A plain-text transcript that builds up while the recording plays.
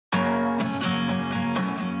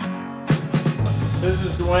This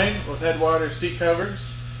is Dwayne with Headwaters seat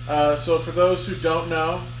covers. So for those who don't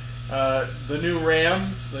know, the new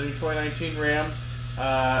Rams, the new 2019 Rams,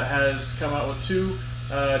 has come out with two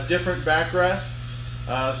different backrests.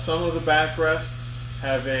 Some of the backrests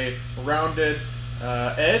have a rounded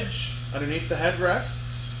edge underneath the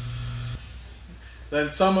headrests.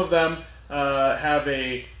 Then some of them have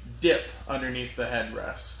a dip underneath the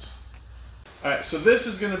headrest. Alright, so this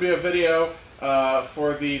is going to be a video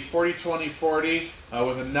for the 40-20-40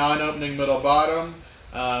 with a non-opening middle bottom,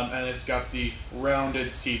 and it's got the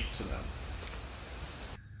rounded seats to them.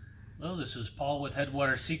 Hello, this is Paul with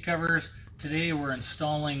Headwaters Seat Covers. Today we're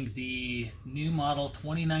installing the new model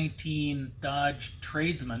 2019 Dodge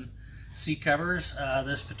Tradesman seat covers.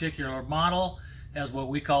 This particular model has what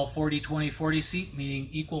we call 40-20-40 seat, meaning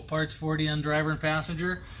equal parts 40 on driver and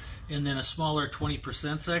passenger, and then a smaller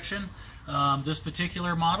 20% section. This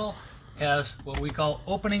particular model has what we call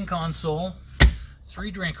opening console,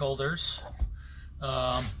 3 drink holders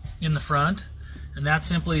in the front, and that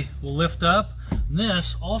simply will lift up.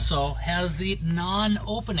 This also has the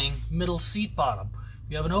non-opening middle seat bottom.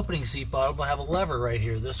 If you have an opening seat bottom, we'll have a lever right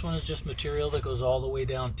here. This one is just material that goes all the way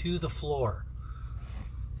down to the floor.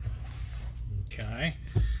 Okay.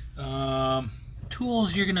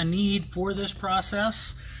 Tools you're going to need for this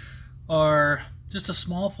process are just a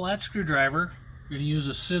small flat screwdriver. You're going to use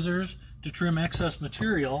a scissors to trim excess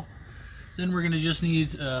material. Then we're going to just need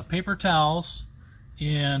paper towels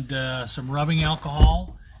and some rubbing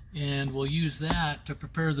alcohol, and we'll use that to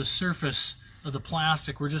prepare the surface of the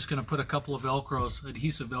plastic. We're just going to put a couple of Velcros,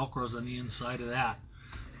 adhesive Velcros on the inside of that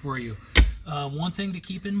for you. One thing to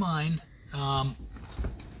keep in mind,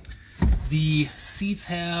 the seats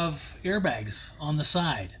have airbags on the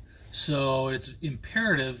side, so it's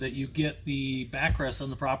imperative that you get the backrest on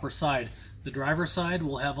the proper side. The driver's side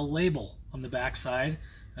will have a label on the back side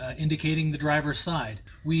indicating the driver's side.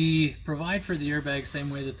 We provide for the airbag same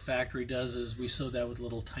way that the factory does, is we sew that with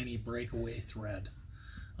little tiny breakaway thread.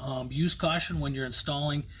 Use caution when you're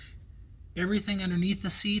installing. Everything underneath the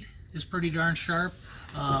seat is pretty darn sharp.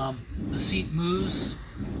 The seat moves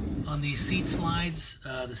on these seat slides.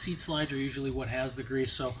 The seat slides are usually what has the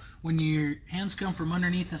grease, so when your hands come from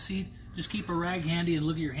underneath the seat, just keep a rag handy and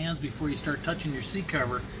look at your hands before you start touching your seat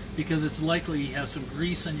cover, because it's likely you have some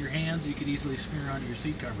grease on your hands you could easily smear onto your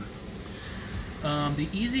seat cover. The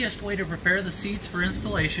easiest way to prepare the seats for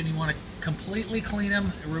installation, you want to completely clean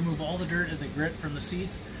them and remove all the dirt and the grit from the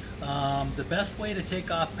seats. The best way to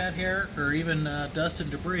take off pet hair or even dust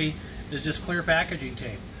and debris is just clear packaging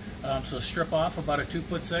tape. So strip off about a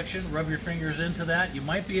 2-foot section, rub your fingers into that. You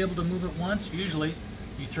might be able to move it once. Usually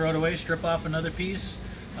you throw it away, strip off another piece,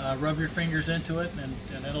 rub your fingers into it,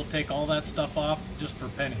 and it'll take all that stuff off just for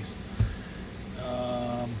pennies.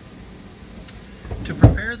 To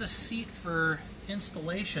prepare the seat for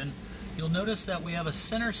installation, you'll notice that we have a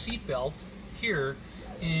center seat belt here,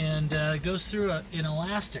 and it goes through an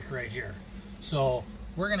elastic right here. So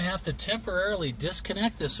we're going to have to temporarily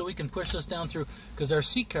disconnect this so we can push this down through, because our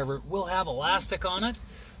seat cover will have elastic on it.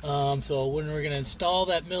 So when we're going to install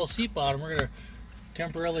that middle seat bottom, we're going to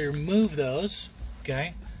temporarily remove those.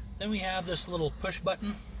 Okay. Then we have this little push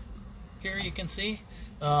button here, you can see.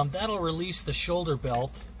 That'll release the shoulder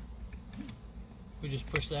belt. We just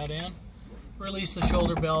push that in, release the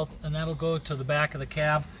shoulder belt, and that'll go to the back of the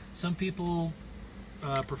cab. Some people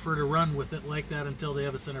prefer to run with it like that until they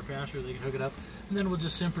have a center passenger, they can hook it up, and then we'll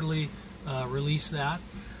just simply release that.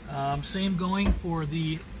 Same going for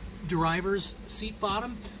the driver's seat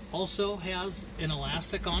bottom. Also has an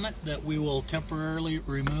elastic on it that we will temporarily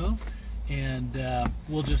remove, and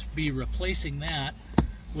we'll just be replacing that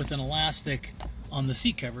with an elastic on the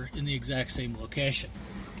seat cover in the exact same location.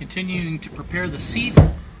 Continuing to prepare the seat,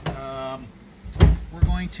 we're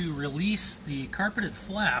going to release the carpeted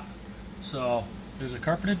flap. So there's a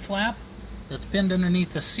carpeted flap that's pinned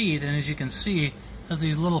underneath the seat, and as you can see, it has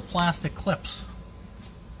these little plastic clips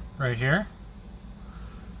right here.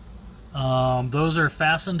 Those are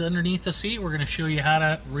fastened underneath the seat. We're going to show you how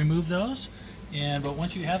to remove those, but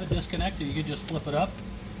once you have it disconnected, you can just flip it up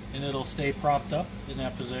and it'll stay propped up in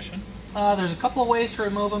that position. There's a couple of ways to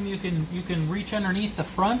remove them. You can reach underneath the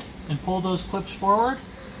front and pull those clips forward,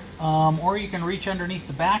 or you can reach underneath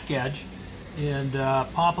the back edge and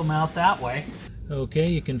pop them out that way. Okay,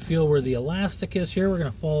 you can feel where the elastic is here. We're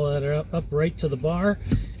going to follow that up right to the bar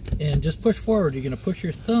and just push forward. You're going to push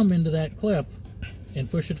your thumb into that clip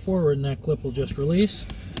and push it forward, and that clip will just release.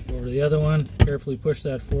 Go over to the other one, carefully push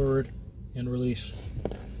that forward and release.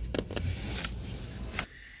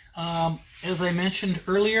 As I mentioned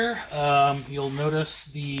earlier, you'll notice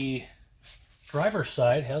the driver's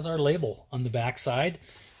side has our label on the back side.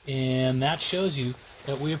 and that shows you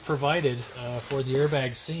that we have provided for the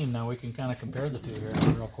airbag seam. Now we can kind of compare the two here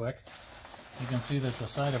real quick. You can see that the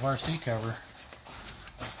side of our seat cover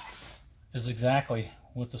is exactly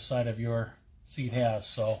what the side of your seat has.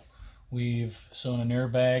 So we've sewn an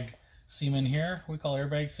airbag seam in here. We call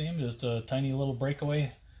airbag seam just a tiny little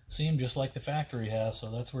breakaway seam, just like the factory has. So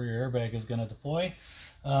that's where your airbag is going to deploy.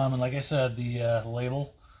 And like I said, the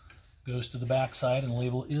label goes to the back side, and the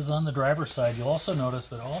label is on the driver's side. You'll also notice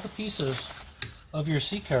that all the pieces of your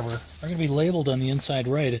seat cover are going to be labeled on the inside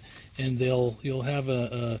right, and you'll have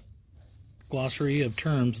a glossary of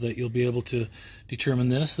terms that you'll be able to determine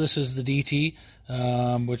this. This is the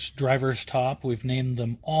DT, which driver's top. We've named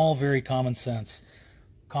them all very common sense.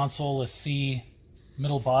 Console is C,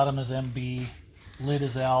 middle bottom is MB, lid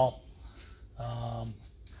is L,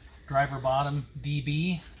 driver bottom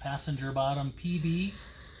DB, passenger bottom PB,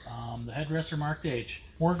 the headrests are marked H.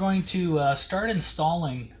 We're going to start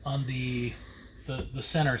installing on the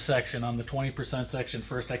center section, on the 20% section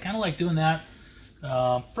first. I kind of like doing that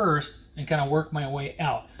first and kind of work my way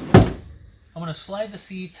out. I'm going to slide the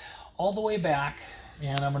seat all the way back,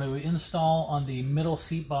 and I'm going to install on the middle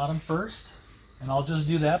seat bottom first, and I'll just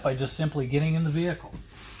do that by just simply getting in the vehicle.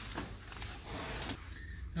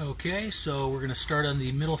 Okay, so we're going to start on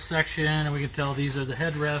the middle section, and we can tell these are the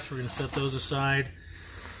headrests. We're going to set those aside.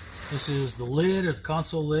 This is the lid, or the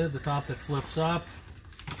console lid, the top that flips up.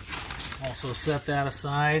 Also set that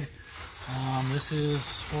aside. This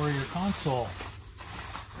is for your console.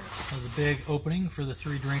 Has a big opening for the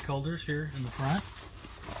 3 drink holders here in the front.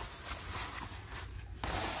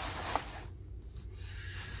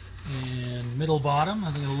 And middle bottom,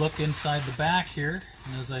 I'm going to look inside the back here,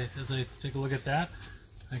 and as I take a look at that,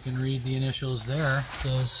 I can read the initials there. It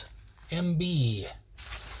says MB.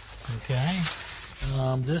 Okay.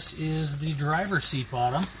 This is the driver's seat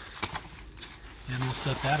bottom, and we'll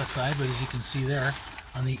set that aside. But as you can see there,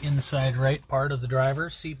 on the inside right part of the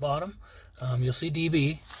driver's seat bottom, you'll see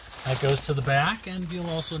DB. That goes to the back, and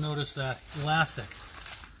you'll also notice that elastic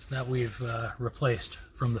that we've replaced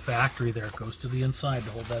from the factory there. It goes to the inside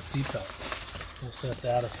to hold that seat belt. We'll set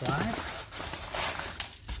that aside.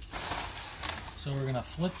 So we're going to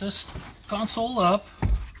flip this console up.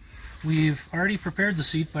 We've already prepared the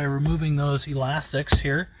seat by removing those elastics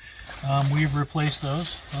here. We've replaced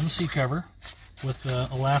those on the seat cover with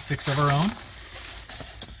elastics of our own.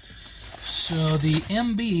 So the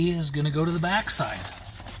MB is going to go to the back side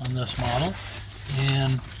on this model,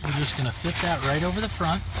 and we're just going to fit that right over the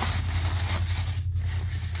front.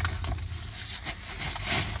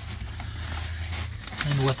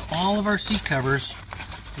 And with all of our seat covers,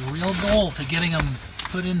 the real goal to getting them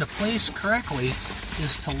put into place correctly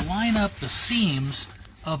is to line up the seams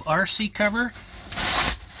of our seat cover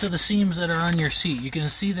to the seams that are on your seat. You can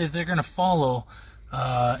see that they're going to follow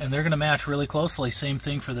and they're going to match really closely. Same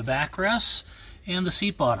thing for the backrests and the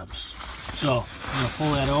seat bottoms. So I'm going to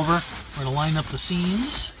pull that over. We're going to line up the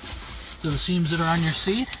seams to the seams that are on your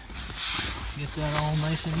seat. Get that all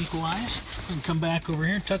nice and equalized. And come back over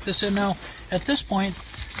here and tuck this in. Now at this point,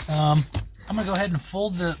 I'm going to go ahead and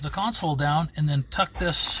fold the console down and then tuck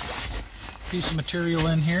this piece of material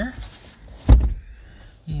in here.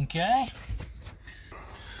 Okay.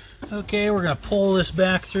 Okay, we're going to pull this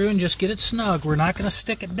back through and just get it snug. We're not going to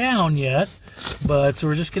stick it down yet, but so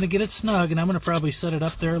we're just going to get it snug, and I'm going to probably set it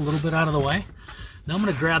up there a little bit out of the way. Now I'm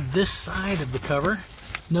going to grab this side of the cover.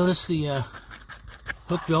 Notice the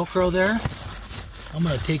hook Velcro there. I'm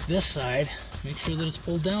going to take this side, make sure that it's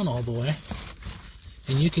pulled down all the way,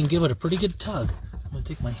 and you can give it a pretty good tug. I'm going to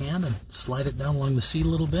take my hand and slide it down along the seat a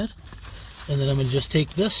little bit, and then I'm going to just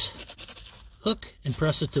take this hook and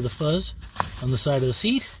press it to the fuzz on the side of the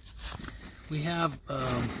seat. We have a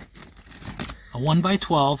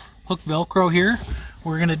 1x12 hook Velcro here.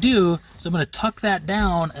 What we're going to do is I'm going to tuck that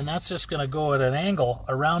down, and that's just going to go at an angle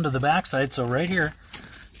around to the back side. So right here,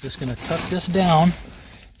 just going to tuck this down,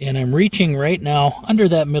 and I'm reaching right now under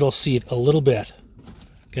that middle seat a little bit.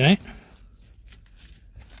 Okay.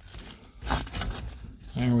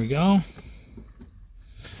 There we go.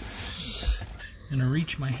 I'm going to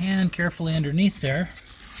reach my hand carefully underneath there.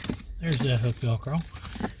 There's that hook Velcro.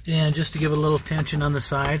 And just to give it a little tension on the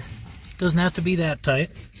side. Doesn't have to be that tight.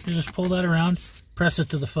 You just pull that around, press it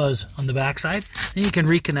to the fuzz on the back side. Then you can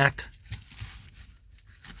reconnect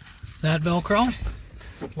that Velcro.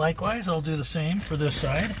 Likewise, I'll do the same for this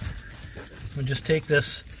side. We'll just take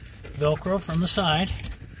this Velcro from the side,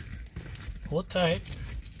 pull it tight,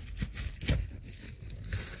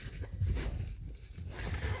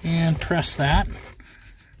 and press that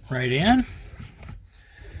right in.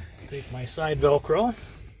 Take my side Velcro,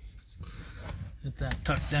 get that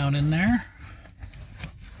tucked down in there.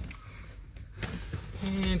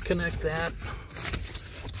 And connect that.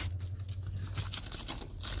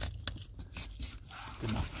 Good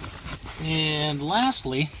enough. And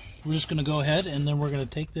lastly, we're just going to go ahead and then we're going to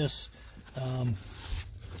take this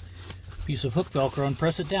piece of hook Velcro and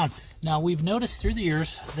press it down. Now, we've noticed through the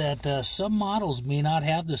years that some models may not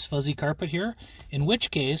have this fuzzy carpet here, in which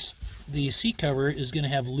case the seat cover is going to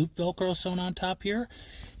have loop Velcro sewn on top here,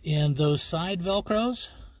 and those side Velcros,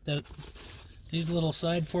 these little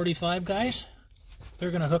side 45 guys, they're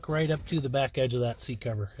going to hook right up to the back edge of that seat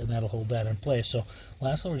cover, and that'll hold that in place. So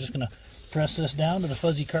lastly, we're just going to press this down to the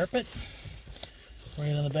fuzzy carpet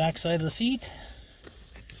right on the back side of the seat.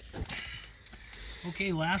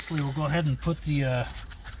 Okay, lastly, we'll go ahead and put the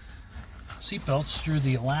seat belts through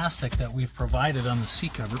the elastic that we've provided on the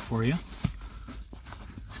seat cover for you.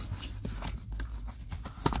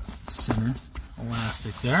 Center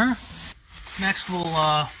elastic there. Next,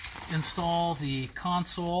 we'll install the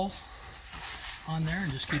console on there,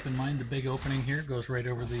 and just keep in mind the big opening here goes right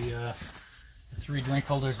over the 3 drink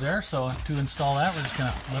holders there. So to install that, we're just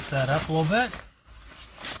going to lift that up a little bit.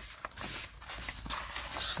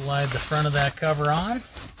 Slide the front of that cover on.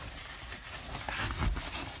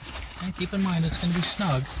 And keep in mind it's going to be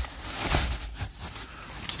snug.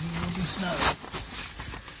 It will be snug.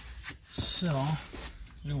 So,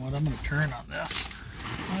 you know what, I'm going to turn on this.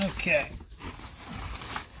 Okay.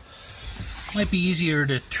 Might be easier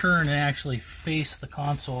to turn and actually face the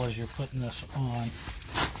console as you're putting this on.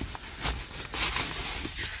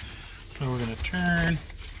 So we're going to turn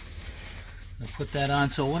and put that on.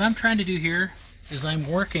 So what I'm trying to do here is I'm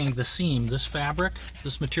working the seam, this fabric,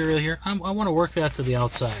 this material here. I want to work that to the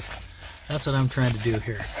outside. That's what I'm trying to do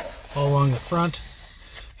here. All along the front,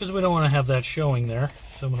 because we don't want to have that showing there.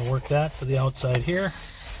 So I'm going to work that to the outside here.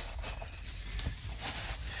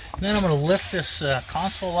 And then I'm going to lift this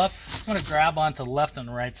console up. I'm going to grab onto the left and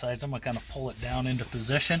the right sides. I'm going to kind of pull it down into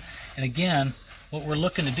position. And again, what we're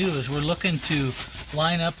looking to do is we're looking to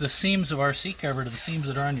line up the seams of our seat cover to the seams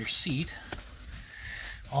that are on your seat.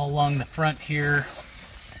 All along the front here,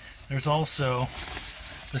 there's also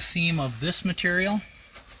the seam of this material,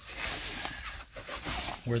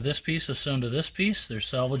 where this piece is sewn to this piece. There's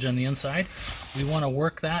salvage on the inside. We want to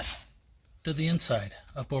work that to the inside,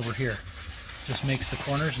 up over here. Just makes the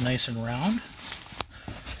corners nice and round.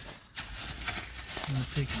 I'm going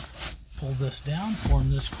to pull this down, form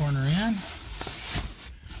this corner in.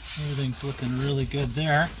 Everything's looking really good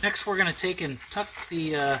there. Next, we're going to take and tuck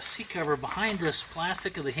the seat cover behind this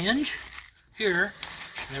plastic of the hinge here.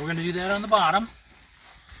 And then we're going to do that on the bottom.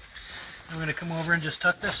 And we're going to come over and just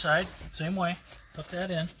tuck this side, same way. Tuck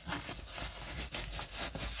that in.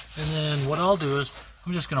 And then what I'll do is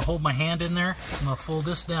I'm just going to hold my hand in there. I'm going to fold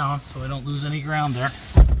this down so I don't lose any ground there.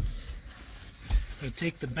 I'm going to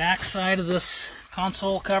take the back side of this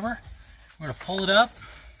console cover. We're going to pull it up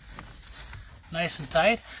nice and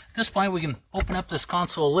tight. At this point, we can open up this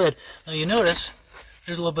console lid. Now you notice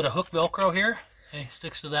there's a little bit of hook Velcro here. Okay,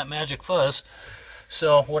 sticks to that magic fuzz.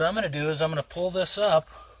 So what I'm going to do is I'm going to pull this up,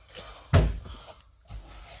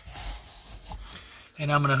 and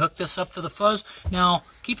I'm going to hook this up to the fuzz. Now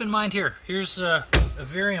keep in mind here's a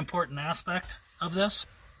very important aspect of this.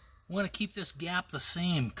 We want to keep this gap the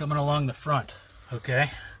same coming along the front.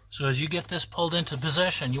 Okay, so as you get this pulled into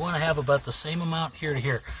position, you want to have about the same amount here to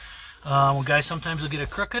here. Well, guys, sometimes they'll get it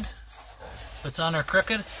crooked. If it's on there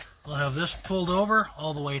crooked, we'll have this pulled over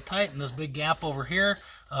all the way tight, and this big gap over here.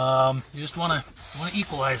 You just want to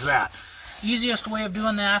equalize that. Easiest way of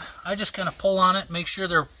doing that, I just kind of pull on it, make sure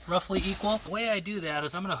they're roughly equal. The way I do that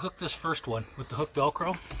is I'm going to hook this first one with the hook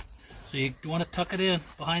Velcro. So you want to tuck it in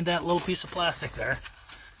behind that little piece of plastic there.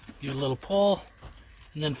 Give it a little pull,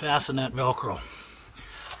 and then fasten that Velcro.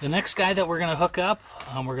 The next guy that we're going to hook up,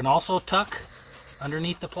 we're going to also tuck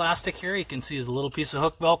underneath the plastic here. You can see there's a little piece of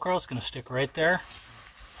hook Velcro. It's going to stick right there.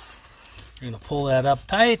 You're going to pull that up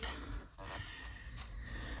tight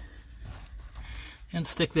and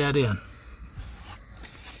stick that in.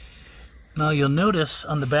 Now you'll notice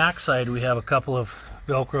on the back side we have a couple of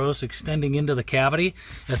Velcros extending into the cavity.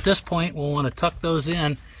 At this point, we'll want to tuck those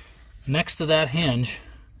in next to that hinge.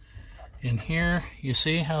 In here, you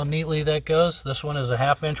see how neatly that goes? This one is a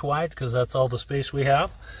 1/2 inch wide because that's all the space we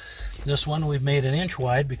have. This one we've made 1 inch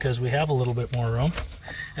wide because we have a little bit more room.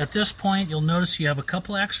 At this point, you'll notice you have a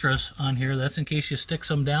couple extras on here. That's in case you stick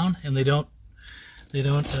some down and they don't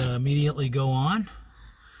immediately go on.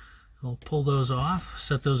 We'll pull those off,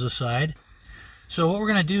 set those aside. So what we're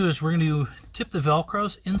going to do is we're going to tip the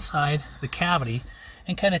Velcros inside the cavity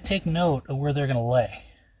and kind of take note of where they're going to lay.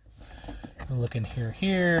 We're looking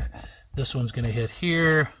here. This one's going to hit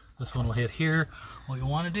here. This one will hit here. What we're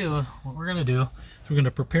going to do is we're going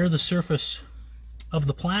to prepare the surface of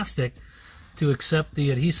the plastic to accept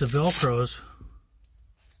the adhesive Velcros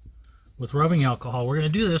with rubbing alcohol. We're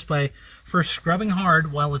going to do this by first scrubbing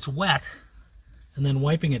hard while it's wet and then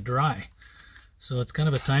wiping it dry. So it's kind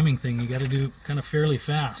of a timing thing. You got to do kind of fairly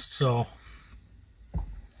fast. So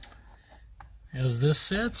as this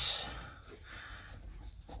sits,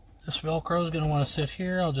 this Velcro is going to want to sit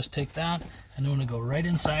here. I'll just take that and I'm going to go right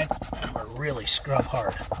inside and I'm going to really scrub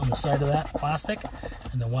hard on the side of that plastic.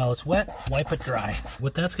 And then while it's wet, wipe it dry.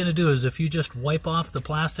 What that's going to do is if you just wipe off the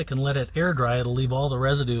plastic and let it air dry, it'll leave all the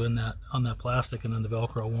residue in that on that plastic, and then the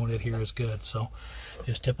Velcro won't adhere as good. So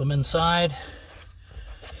just tip them inside,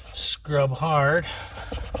 scrub hard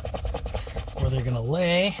where they're going to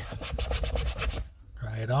lay,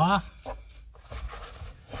 dry it off.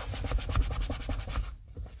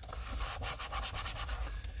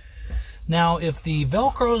 Now, if the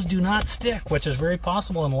Velcros do not stick, which is very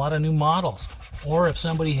possible in a lot of new models, or if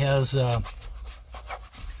somebody has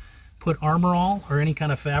put Armor All or any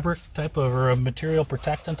kind of fabric type of or a material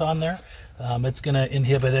protectant on there, it's going to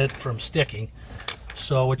inhibit it from sticking.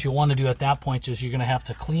 So what you want to do at that point is you're going to have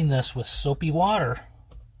to clean this with soapy water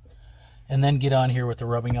and then get on here with the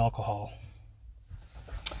rubbing alcohol.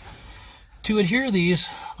 To adhere these,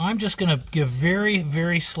 I'm just going to give very,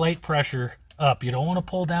 very slight pressure up. You don't want to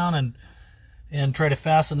pull down and try to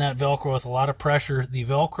fasten that Velcro with a lot of pressure. The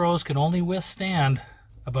Velcros can only withstand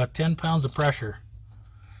about 10 pounds of pressure,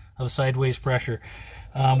 of sideways pressure.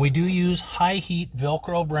 We do use high heat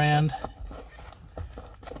Velcro brand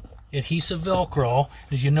adhesive Velcro.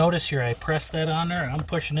 As you notice here, I press that on there. I'm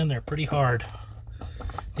pushing in there pretty hard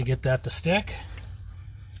to get that to stick.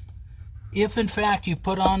 If in fact you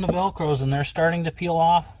put on the Velcros and they're starting to peel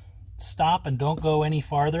off, stop and don't go any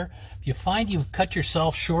farther. If you find you've cut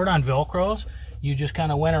yourself short on Velcros, you just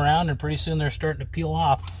kind of went around and pretty soon they're starting to peel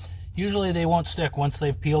off. Usually they won't stick once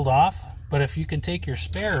they've peeled off, but if you can take your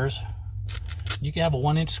spares, you can have a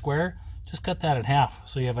 1-inch square, just cut that in half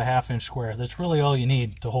so you have a 1/2-inch square. That's really all you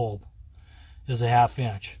need to hold, is a 1/2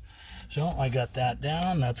 inch. So I got that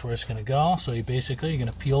down, that's where it's going to go. So you're going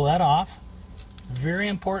to peel that off. Very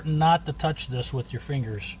important not to touch this with your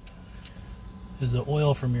fingers, because the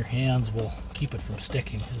oil from your hands will keep it from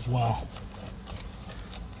sticking as well.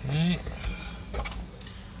 Okay.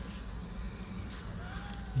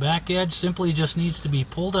 Back edge simply just needs to be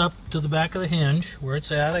pulled up to the back of the hinge where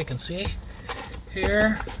it's at. I can see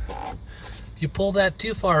here. If you pull that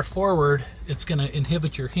too far forward, it's going to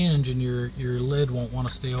inhibit your hinge and your lid won't want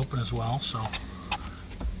to stay open as well. So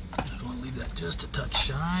just want to leave that just a touch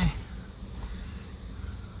shy.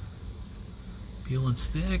 Peel and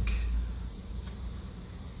stick.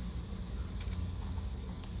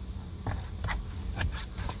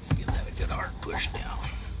 Give that a good hard push down.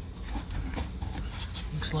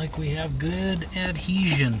 Looks like we have good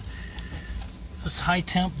adhesion. This high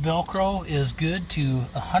temp Velcro is good to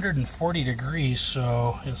 140 degrees,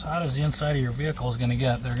 so as hot as the inside of your vehicle is going to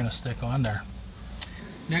get, they're going to stick on there.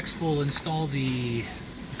 Next we'll install the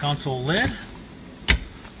console lid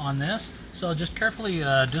on this. So just carefully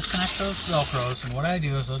disconnect those Velcros, and what I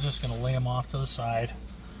do is I'm just going to lay them off to the side.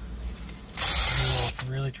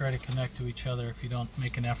 You'll really try to connect to each other if you don't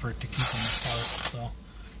make an effort to keep them apart. So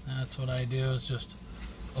that's what I do, is just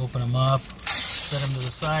open them up, set them to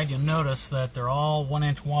the side. You'll notice that they're all 1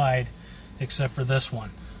 inch wide except for this one.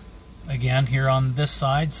 Again, here on this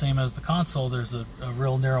side, same as the console, there's a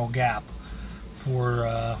real narrow gap for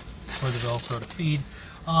the Velcro to feed.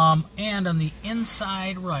 And on the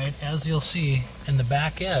inside right, as you'll see in the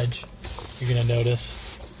back edge, you're going to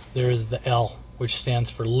notice there is the L, which stands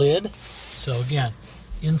for lid. So again,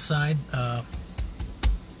 inside,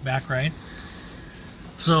 back right.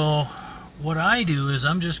 So what I do is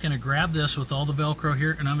I'm just going to grab this with all the Velcro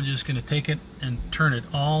here, and I'm just going to take it and turn it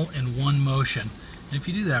all in one motion. And if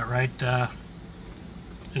you do that right,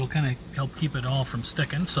 it'll kind of help keep it all from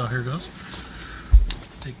sticking. So here goes.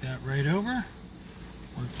 Take that right over.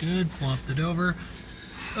 We're good. Flopped it over.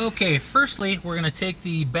 Okay, firstly, we're going to take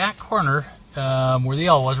the back corner where the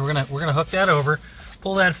L was. We're gonna hook that over,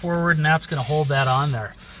 pull that forward, and that's going to hold that on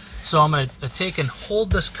there. So I'm going to take and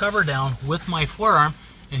hold this cover down with my forearm.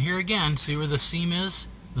 And here again, see where the seam is,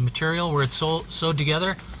 the material where it's sewed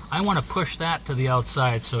together? I want to push that to the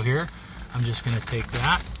outside. So here, I'm just going to take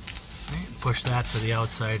that, okay, and push that to the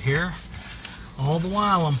outside here. All the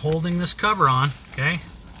while I'm holding this cover on, okay?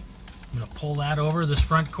 I'm going to pull that over this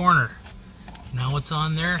front corner. Now it's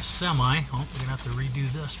on there, semi. Oh, we're going to have to redo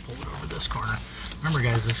this, pull it over this corner. Remember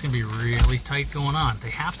guys, this is going to be really tight going on.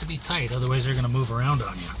 They have to be tight, otherwise they're going to move around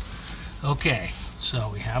on you. Okay, so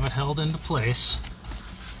we have it held into place.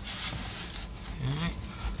 Okay.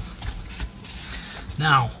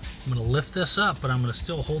 Now, I'm going to lift this up, but I'm going to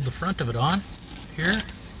still hold the front of it on here.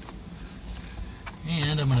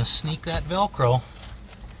 And I'm going to sneak that Velcro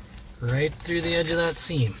right through the edge of that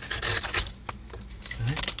seam.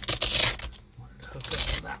 Okay. Wanted to hook up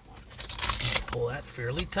to that one. Pull that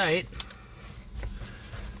fairly tight.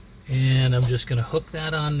 And I'm just going to hook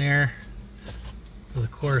that on there to the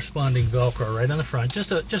corresponding Velcro right on the front.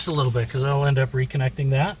 Just a little bit, because I'll end up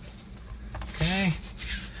reconnecting that. Okay.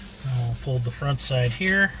 I'll pull the front side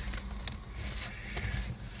here.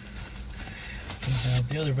 We'll have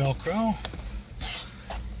the other Velcro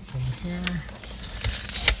over here.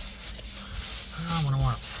 I'm going to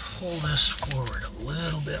want to pull this forward a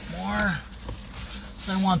little bit more.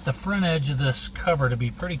 I want the front edge of this cover to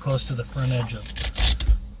be pretty close to the front edge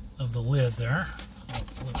of the lid there.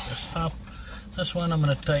 I'll lift this up. This one I'm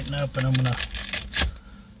going to tighten up, and I'm going to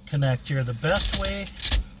connect here. The best way,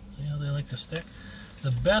 see how they like to stick?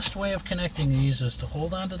 The best way of connecting these is to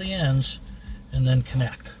hold on to the ends and then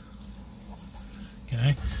connect.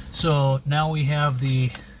 Okay, so now we have the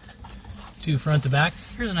two front to back.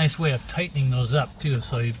 Here's a nice way of tightening those up too.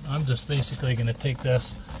 So I'm just basically going to take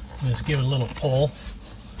this and just give it a little pull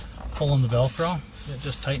on the Velcro. So it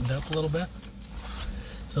just tightened up a little bit.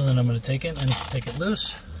 So then I'm going to take it and take it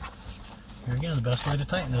loose. Here again, the best way to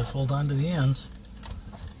tighten this, hold on to the ends,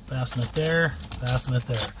 fasten it there, fasten it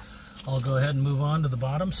there. I'll go ahead and move on to the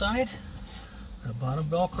bottom side. The bottom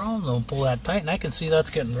Velcro, and then pull that tight, and I can see that's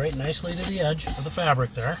getting right nicely to the edge of the fabric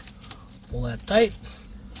there. Pull that tight,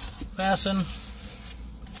 fasten,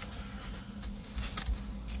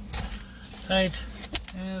 tight,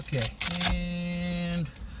 okay, and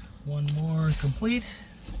one more complete.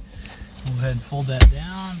 Go ahead and fold that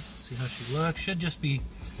down, see how she looks. Should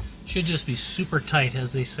just be super tight,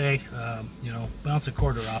 as they say. You know, bounce a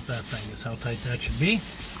quarter off that thing is how tight that should be.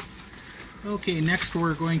 Okay, next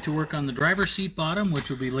we're going to work on the driver's seat bottom, which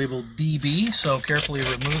will be labeled DB, so carefully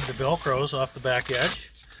remove the Velcros off the back edge.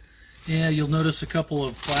 And you'll notice a couple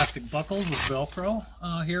of plastic buckles with Velcro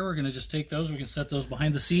here. We're going to just take those, we can set those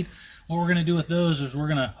behind the seat. What we're going to do with those is we're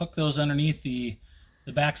going to hook those underneath the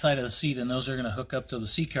back side of the seat, and those are going to hook up to the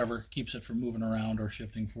seat cover, keeps it from moving around or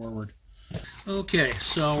shifting forward. Okay,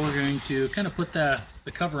 so we're going to kind of put the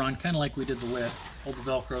cover on, kind of like we did the lid. Hold the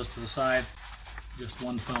Velcros to the side. Just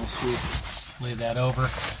one fell swoop, lay that over.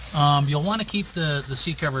 You'll want to keep the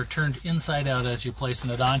seat cover turned inside out as you're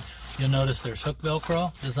placing it on. You'll notice there's hook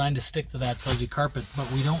Velcro designed to stick to that fuzzy carpet,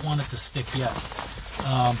 but we don't want it to stick yet.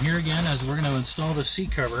 Here again, as we're going to install the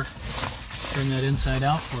seat cover, turn that inside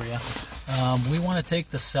out for you. We want to take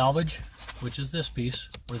the salvage, which is this piece,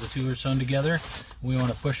 where the two are sewn together. We want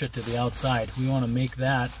to push it to the outside. We want to make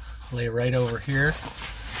that lay right over here.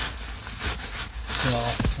 So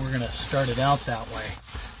we're going to start it out that way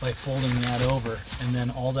by folding that over, and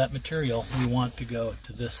then all that material we want to go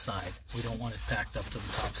to this side. We don't want it packed up to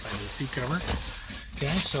the top side of the seat cover.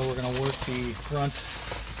 Okay, so we're going to work the front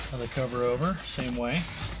of the cover over, same way.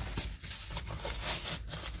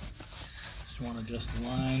 Just want to just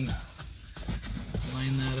line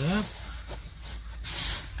that up.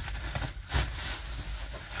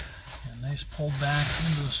 And nice pull back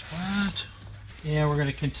into the spot. And we're going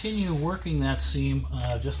to continue working that seam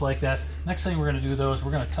just like that. Next thing we're going to do though is we're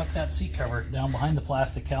going to tuck that seat cover down behind the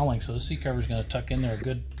plastic cowling. So the seat cover is going to tuck in there a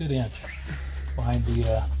good inch behind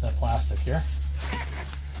that plastic here.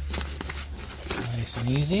 Nice and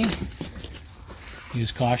easy.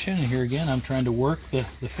 Use caution. And here again, I'm trying to work the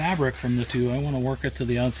fabric from the two. I want to work it to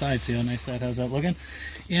the outside. See how nice that has that looking?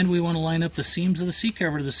 And we want to line up the seams of the seat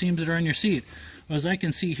cover to the seams that are on your seat. Well, as I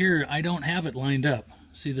can see here, I don't have it lined up.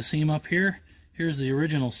 See the seam up here? Here's the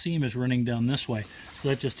original seam is running down this way. So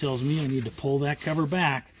that just tells me I need to pull that cover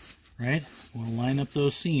back, right? I want to line up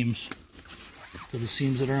those seams to the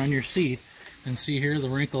seams that are on your seat. And see here, the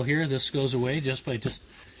wrinkle here, this goes away just by just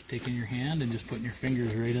taking your hand and just putting your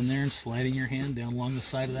fingers right in there and sliding your hand down along the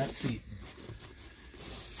side of that seat.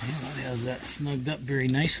 And that has that snugged up very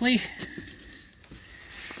nicely.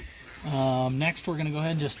 Next, we're going to go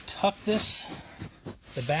ahead and just tuck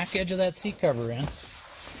the back edge of that seat cover in.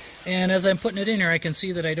 And as I'm putting it in here, I can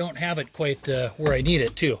see that I don't have it quite where I need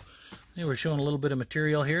it too. Okay, we're showing a little bit of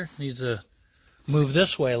material here. Needs to move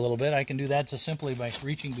this way a little bit. I can do that just simply by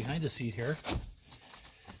reaching behind the seat here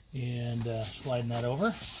and sliding that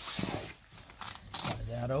over. Slide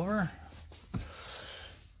that over.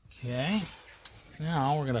 Okay.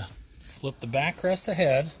 Now we're going to flip the backrest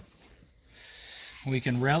ahead. We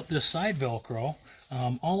can route this side Velcro.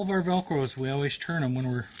 All of our Velcros, we always turn them when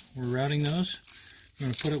we're routing those. We're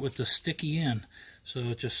going to put it with the sticky end, so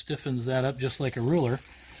it just stiffens that up just like a ruler.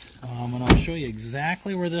 And I'll show you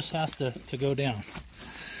exactly where this has to go down.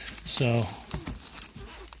 So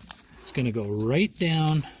It's going to go right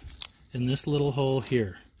down in this little hole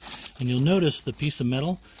here. And you'll notice the piece of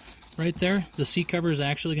metal right there, the seat cover is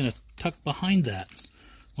actually going to tuck behind that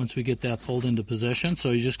once we get that pulled into position.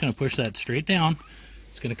 So you're just going to push that straight down.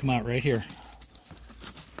 It's going to come out right here.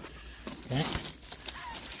 Okay.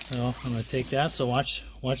 So I'm going to take that. So watch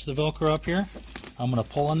the Velcro up here. I'm going to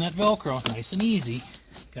pull on that Velcro nice and easy.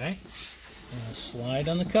 Okay. I'm going to slide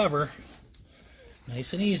on the cover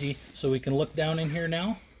nice and easy so we can look down in here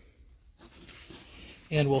now.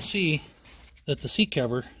 And we'll see that the seat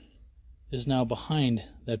cover is now behind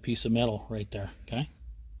that piece of metal right there, okay?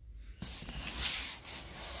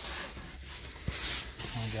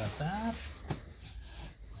 I got that.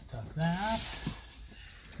 Tuck that.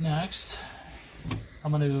 Next,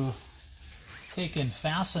 I'm going to take and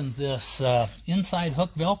fasten this inside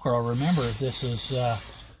hook Velcro. Remember, this is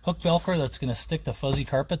hook Velcro that's going to stick the fuzzy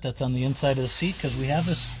carpet that's on the inside of the seat, because we have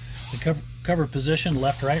the cover positioned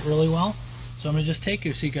left-right really well. So I'm going to just take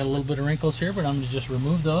you, see you got a little bit of wrinkles here, but I'm going to just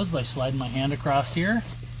remove those by sliding my hand across here.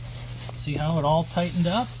 See how it all tightened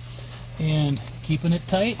up? And keeping it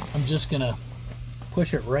tight, I'm just going to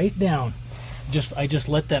push it right down. I just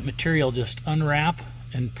let that material just unwrap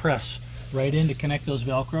and press right in to connect those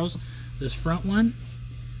Velcros. This front one,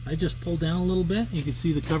 I just pulled down a little bit. You can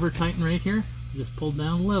see the cover tighten right here. Just pulled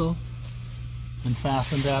down a little and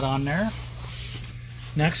fastened that on there.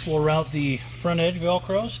 Next, we'll route the front edge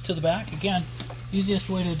Velcros to the back. Again, easiest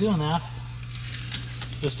way to doing that,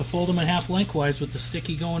 just to fold them in half lengthwise with the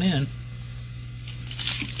sticky going in.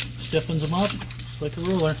 Stiffens them up, just like a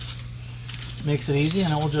ruler. Makes it easy,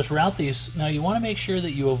 and I will just route these. Now you want to make sure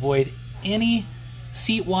that you avoid any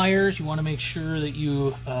seat wires. You want to make sure that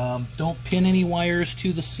you don't pin any wires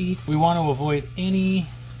to the seat. We want to avoid any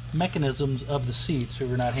mechanisms of the seat so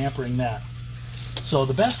we're not hampering that. So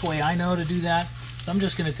the best way I know to do that, I'm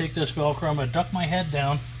just going to take this Velcro, I'm going to duck my head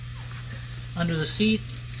down under the seat,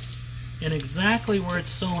 and exactly where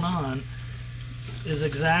it's sewn on is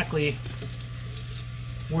exactly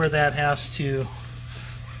where that has to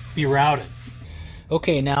be routed.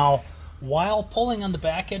 Okay, now while pulling on the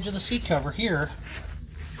back edge of the seat cover here,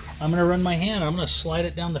 I'm going to run my hand, I'm going to slide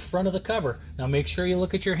it down the front of the cover. Now make sure you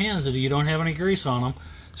look at your hands that you don't have any grease on them.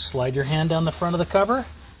 Slide your hand down the front of the cover,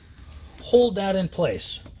 hold that in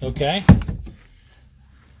place, okay?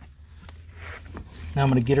 Now I'm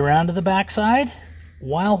going to get around to the back side.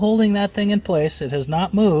 While holding that thing in place, it has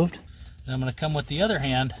not moved. And I'm going to come with the other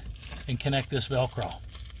hand and connect this Velcro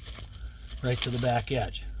right to the back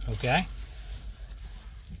edge. Okay?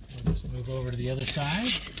 I'll just move over to the other side.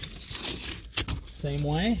 Same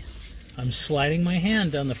way. I'm sliding my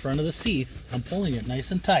hand down the front of the seat. I'm pulling it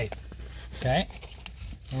nice and tight. Okay?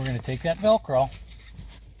 And we're going to take that Velcro.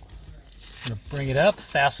 I'm going to bring it up,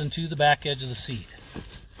 fasten to the back edge of the seat.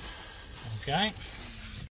 Okay?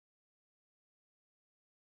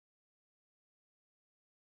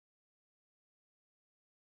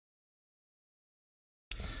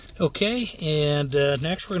 Okay, and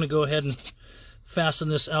next we're going to go ahead and fasten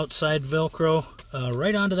this outside Velcro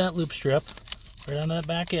right onto that loop strip, right onto that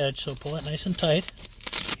back edge, so pull it nice and tight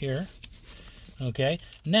here. Okay,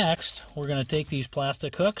 next we're going to take these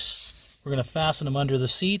plastic hooks, we're going to fasten them under the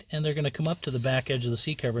seat, and they're going to come up to the back edge of the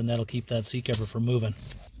seat cover, and that'll keep that seat cover from moving.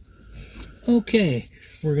 Okay,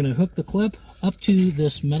 we're going to hook the clip up to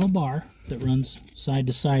this metal bar that runs side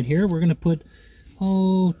to side here. We're going to put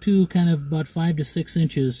to kind of about 5 to 6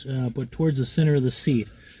 inches, but towards the center of the seat.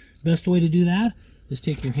 Best way to do that is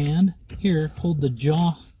take your hand here, hold the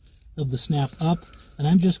jaw of the snap up, and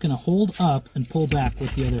I'm just going to hold up and pull back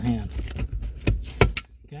with the other hand.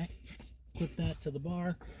 Okay, clip that to the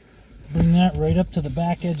bar, bring that right up to the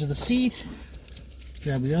back edge of the seat,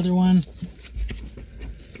 grab the other one,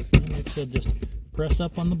 and like I said, just press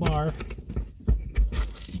up on the bar,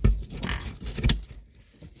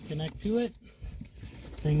 connect to it.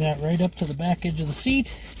 Bring that right up to the back edge of the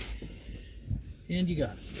seat, and you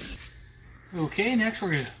got it. Okay, next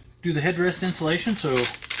we're going to do the headrest installation, so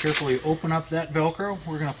carefully open up that Velcro.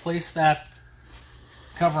 We're going to place that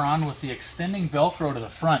cover on with the extending Velcro to the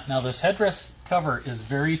front. Now this headrest cover is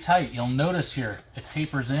very tight. You'll notice here it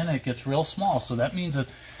tapers in and it gets real small, so that means that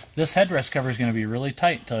this headrest cover is going to be really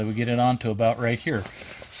tight until we get it on to about right here.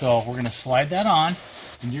 So we're going to slide that on.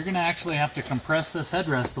 And you're going to actually have to compress this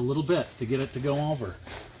headrest a little bit to get it to go over.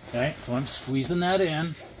 Okay, so I'm squeezing that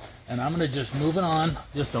in, and I'm going to just move it on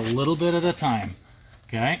just a little bit at a time.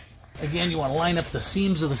 Okay, again, you want to line up the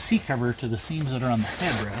seams of the seat cover to the seams that are on the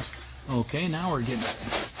headrest. Okay, now we're getting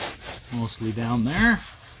mostly down there.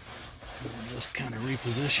 We'll just kind of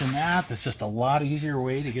reposition that. That's just a lot easier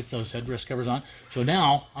way to get those headrest covers on. So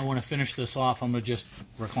now I want to finish this off. I'm going to just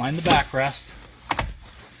recline the backrest.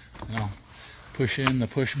 Now, push in the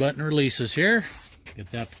push button releases here.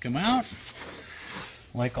 Get that to come out.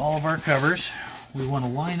 Like all of our covers, we want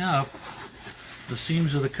to line up the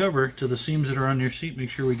seams of the cover to the seams that are on your seat. Make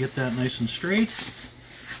sure we get that nice and straight.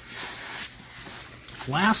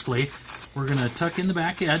 Lastly, we're going to tuck in the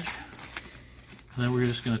back edge. And then we're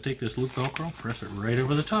just going to take this loop Velcro, press it right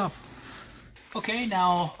over the top. Okay,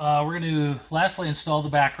 now we're going to lastly install the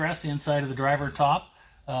backrest, the inside of the driver top.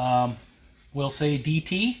 We'll say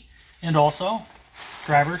DT, and also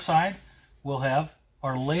driver side we'll have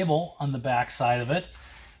our label on the back side of it,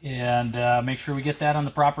 and make sure we get that on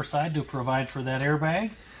the proper side to provide for that airbag.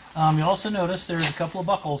 You'll also notice there's a couple of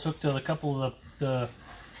buckles hooked to a couple of the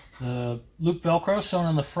loop Velcro sewn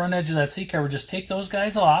on the front edge of that seat cover. Just take those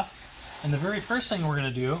guys off, and the very first thing we're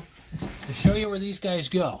going to do is show you where these guys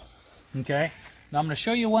go. Okay, now I'm going to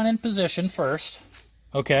show you one in position first.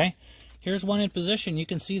 Okay, here's one in position. You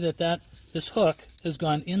can see that this hook has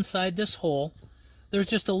gone inside this hole. There's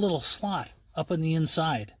just a little slot up in the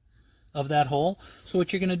inside of that hole. So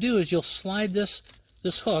what you're going to do is you'll slide this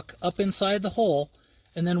hook up inside the hole,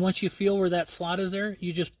 and then once you feel where that slot is there,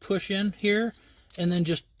 you just push in here and then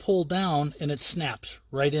just pull down, and it snaps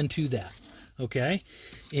right into that. Okay,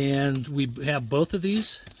 and we have both of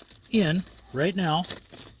these in right now,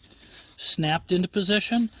 snapped into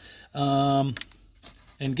position, and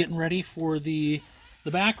getting ready for the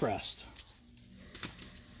backrest.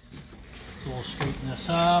 So we'll straighten this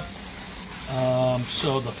up.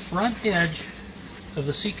 So the front edge of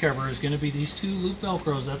the seat cover is going to be these two loop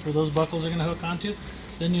Velcros. That's where those buckles are going to hook onto.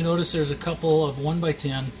 Then you notice there's a couple of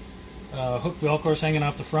 1x10 hook Velcros hanging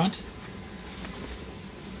off the front.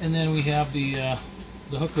 And then we have the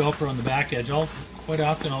hook Velcro on the back edge. Quite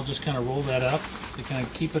often I'll just kind of roll that up to kind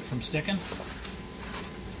of keep it from sticking.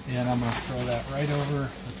 And I'm going to throw that right over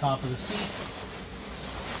the top of the seat.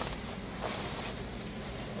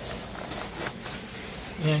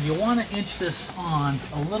 And you want to inch this on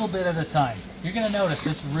a little bit at a time. You're going to notice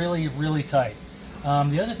it's really, really tight.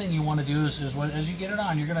 The other thing you want to do is as you get it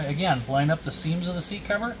on, you're going to, again, line up the seams of the seat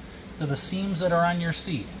cover to the seams that are on your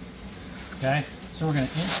seat. Okay? So we're going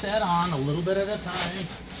to inch that on a little bit at a time.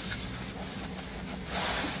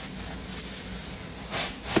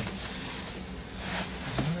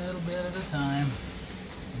 A little bit at a time.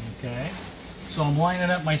 Okay? So I'm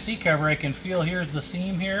lining up my seat cover. I can feel here's the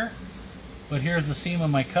seam here, but here's the seam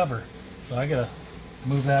of my cover. So I got to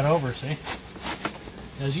move that over, see?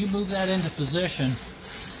 As you move that into position,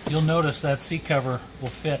 you'll notice that seat cover will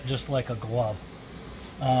fit just like a glove.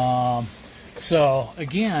 So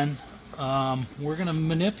again, we're going to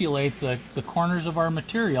manipulate the corners of our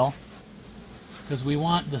material because we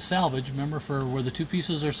want the salvage, remember, for where the two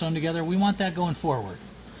pieces are sewn together, we want that going forward.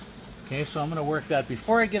 Okay, so I'm going to work that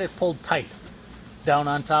before I get it pulled tight down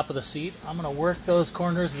on top of the seat. I'm going to work those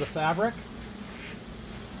corners of the fabric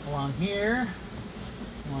along here,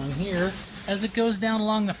 along here. As it goes down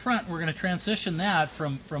along the front, we're going to transition that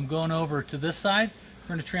from going over to this side.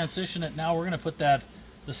 We're going to transition it now. We're going to put the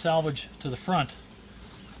salvage to the front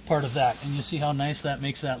part of that, and you see how nice that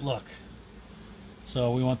makes that look.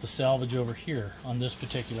 So we want the salvage over here on this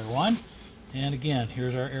particular one. And again,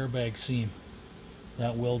 here's our airbag seam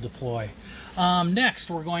that will deploy. Next,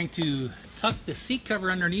 we're going to tuck the seat cover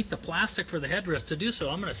underneath the plastic for the headrest. To do so,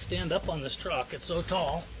 I'm going to stand up on this truck. It's so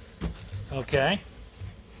tall. Okay.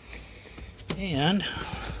 And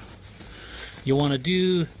you want to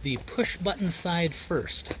do the push button side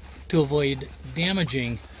first to avoid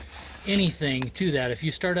damaging anything to that. If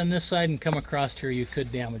you start on this side and come across here, you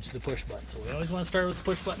could damage the push button. So we always want to start with the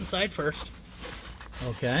push button side first.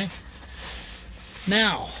 Okay.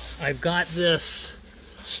 Now, I've got this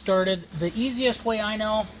started. The easiest way I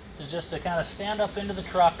know is just to kind of stand up into the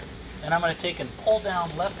truck, and I'm going to take and pull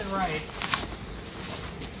down left and right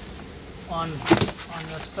on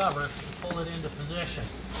this cover to pull it into position.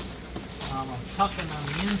 I'm tucking on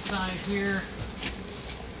the inside here.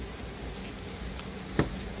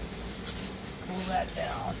 Pull that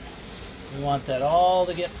down. We want that all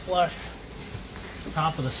to get flush. The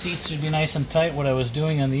top of the seat should be nice and tight. What I was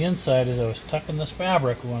doing on the inside is I was tucking this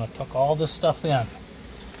fabric. We want to tuck all this stuff in.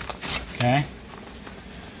 Okay.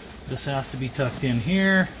 This has to be tucked in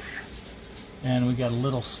here. And we got a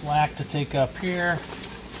little slack to take up here.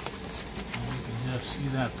 And you can just see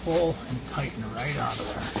that pull and tighten right out of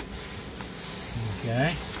there.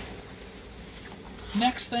 Okay.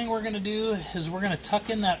 Next thing we're going to do is we're going to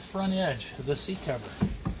tuck in that front edge of the seat cover.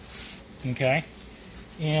 Okay?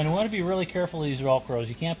 And we want to be really careful of these Velcros.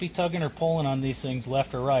 You can't be tugging or pulling on these things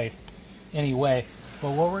left or right anyway.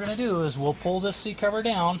 But what we're going to do is we'll pull this seat cover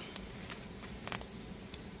down.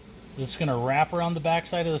 It's going to wrap around the back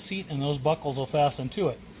side of the seat, and those buckles will fasten to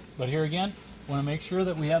it. But here again, want to make sure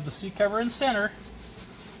that we have the seat cover in center,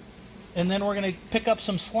 and then we're going to pick up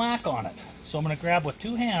some slack on it. So I'm going to grab with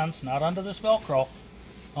two hands, not onto this Velcro.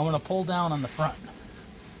 I'm going to pull down on the front.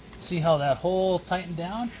 See how that hole tightened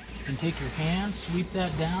down? You can take your hand, sweep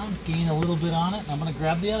that down, gain a little bit on it. I'm going to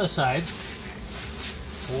grab the other side,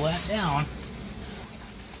 pull that down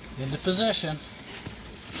into position,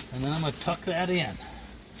 and then I'm going to tuck that in.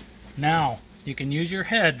 Now, you can use your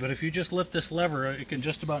head, but if you just lift this lever, it can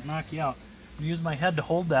just about knock you out. I'm use my head to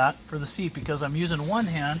hold that for the seat because I'm using one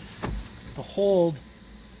hand to hold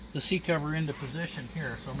the seat cover into position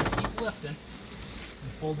here. So I'm going to keep lifting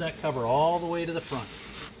and fold that cover all the way to the front.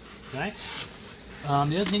 Okay?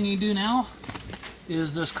 The other thing you do now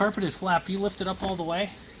is this carpeted flap. If you lift it up all the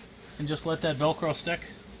way and just let that Velcro stick,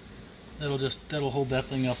 that'll hold that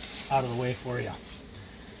thing up out of the way for you.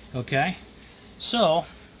 Okay? So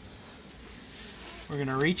we're going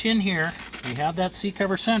to reach in here. We have that seat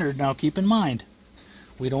cover centered. Now keep in mind,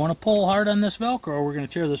 we don't want to pull hard on this Velcro. We're going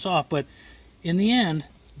to tear this off. But in the end,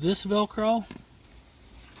 this Velcro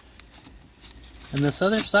and this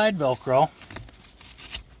other side Velcro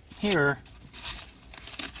here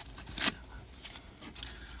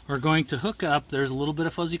are going to hook up. There's a little bit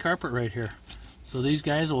of fuzzy carpet right here. So these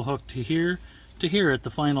guys will hook to here at the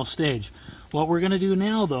final stage. What we're going to do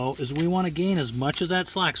now, though, is we want to gain as much as that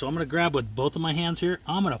slack. So I'm going to grab with both of my hands here.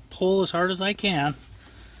 I'm going to pull as hard as I can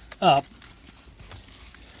up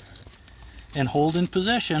and hold in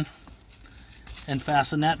position and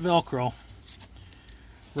fasten that Velcro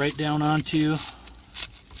right down onto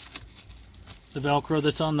the Velcro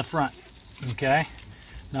that's on the front. Okay?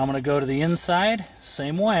 Now I'm going to go to the inside,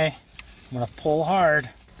 same way. I'm going to pull hard,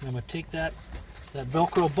 and I'm going to take that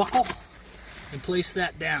Velcro buckle and place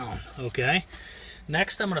that down. Okay?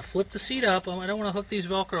 Next, I'm going to flip the seat up. I don't want to hook these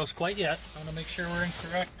Velcros quite yet. I want to make sure we're in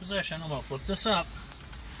correct position. I'm going to flip this up.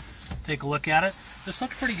 Take a look at it. This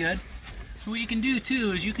looks pretty good. So what you can do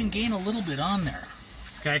too is you can gain a little bit on there.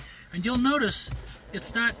 Okay? And you'll notice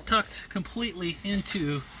it's not tucked completely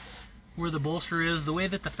into where the bolster is. The way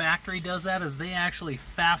that the factory does that is they actually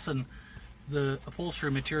fasten the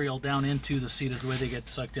upholstery material down into the seat is the way they get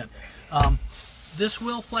sucked in. This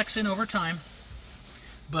will flex in over time,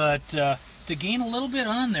 but to gain a little bit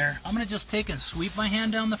on there, I'm going to just take and sweep my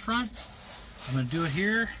hand down the front. I'm going to do it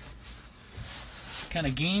here, kind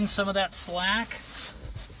of gain some of that slack,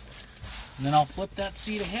 and then I'll flip that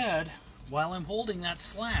seat ahead while I'm holding that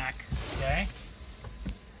slack. Okay?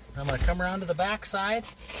 I'm going to come around to the back side,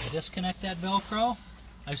 disconnect that Velcro.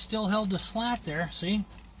 I've still held the slack there. See?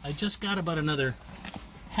 I just got about another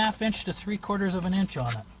 1/2 inch to 3/4 of an inch on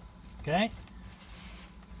it. Okay?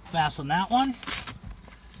 Fasten that one.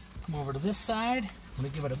 Come over to this side. I'm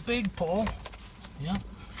going to give it a big pull. Yep.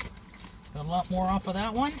 Got a lot more off of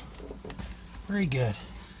that one. Very good.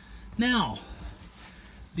 Now,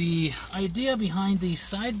 the idea behind these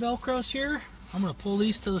side Velcros here, I'm going to pull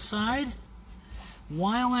these to the side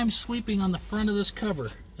while I'm sweeping on the front of this cover,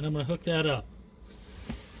 and I'm going to hook that up.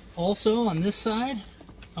 Also, on this side,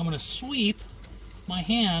 I'm going to sweep my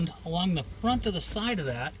hand along the front of the side of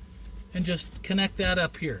that and just connect that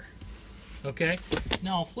up here. Okay?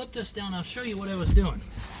 Now I'll flip this down. I'll show you what I was doing.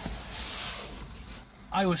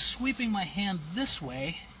 I was sweeping my hand this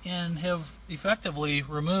way and have effectively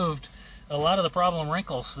removed a lot of the problem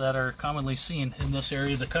wrinkles that are commonly seen in this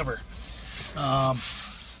area of the cover.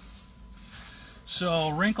 So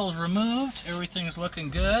wrinkles removed, everything's looking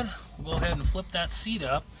good. We'll go ahead and flip that seat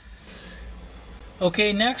up.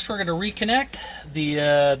 Okay, next we're going to reconnect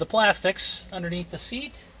the plastics underneath the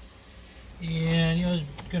seat. And you're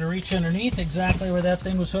going to reach underneath exactly where that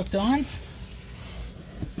thing was hooked on.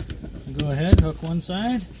 Go ahead, hook one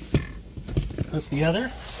side, hook the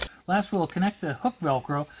other. Last we'll connect the hook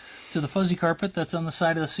Velcro to the fuzzy carpet that's on the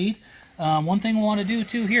side of the seat. One thing we want to do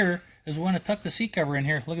too here is we want to tuck the seat cover in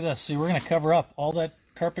here. Look at this. See, we're going to cover up all that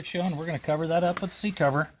carpet showing. We're going to cover that up with the seat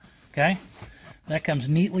cover. Okay? That comes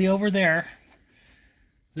neatly over there.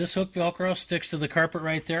 This hook Velcro sticks to the carpet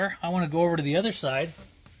right there. I want to go over to the other side,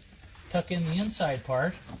 tuck in the inside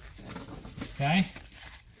part. Okay?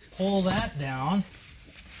 Pull that down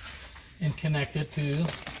and connect it to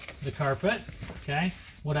the carpet. Okay?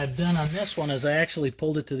 What I've done on this one is I actually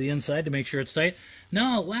pulled it to the inside to make sure it's tight.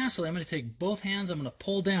 Now, lastly, I'm going to take both hands, I'm going to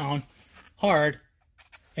pull down hard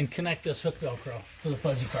and connect this hook Velcro to the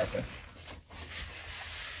fuzzy carpet.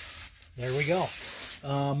 There we go.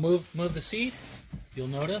 Move the seat. You'll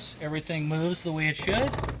notice everything moves the way it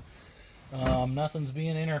should. Nothing's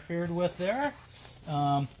being interfered with there.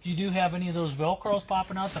 You do have any of those Velcros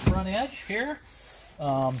popping out the front edge here.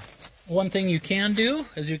 One thing you can do,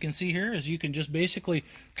 as you can see here, is you can just basically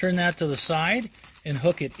turn that to the side and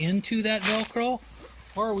hook it into that Velcro,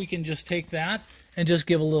 or we can just take that and just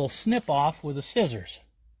give a little snip off with the scissors.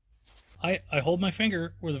 I hold my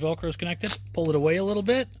finger where the Velcro is connected, pull it away a little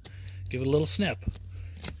bit, give it a little snip.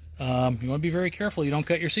 You want to be very careful you don't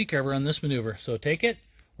cut your seat cover on this maneuver. So take it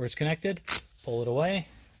where it's connected, pull it away,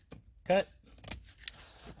 cut,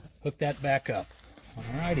 hook that back up.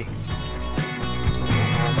 Alrighty.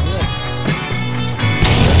 Good.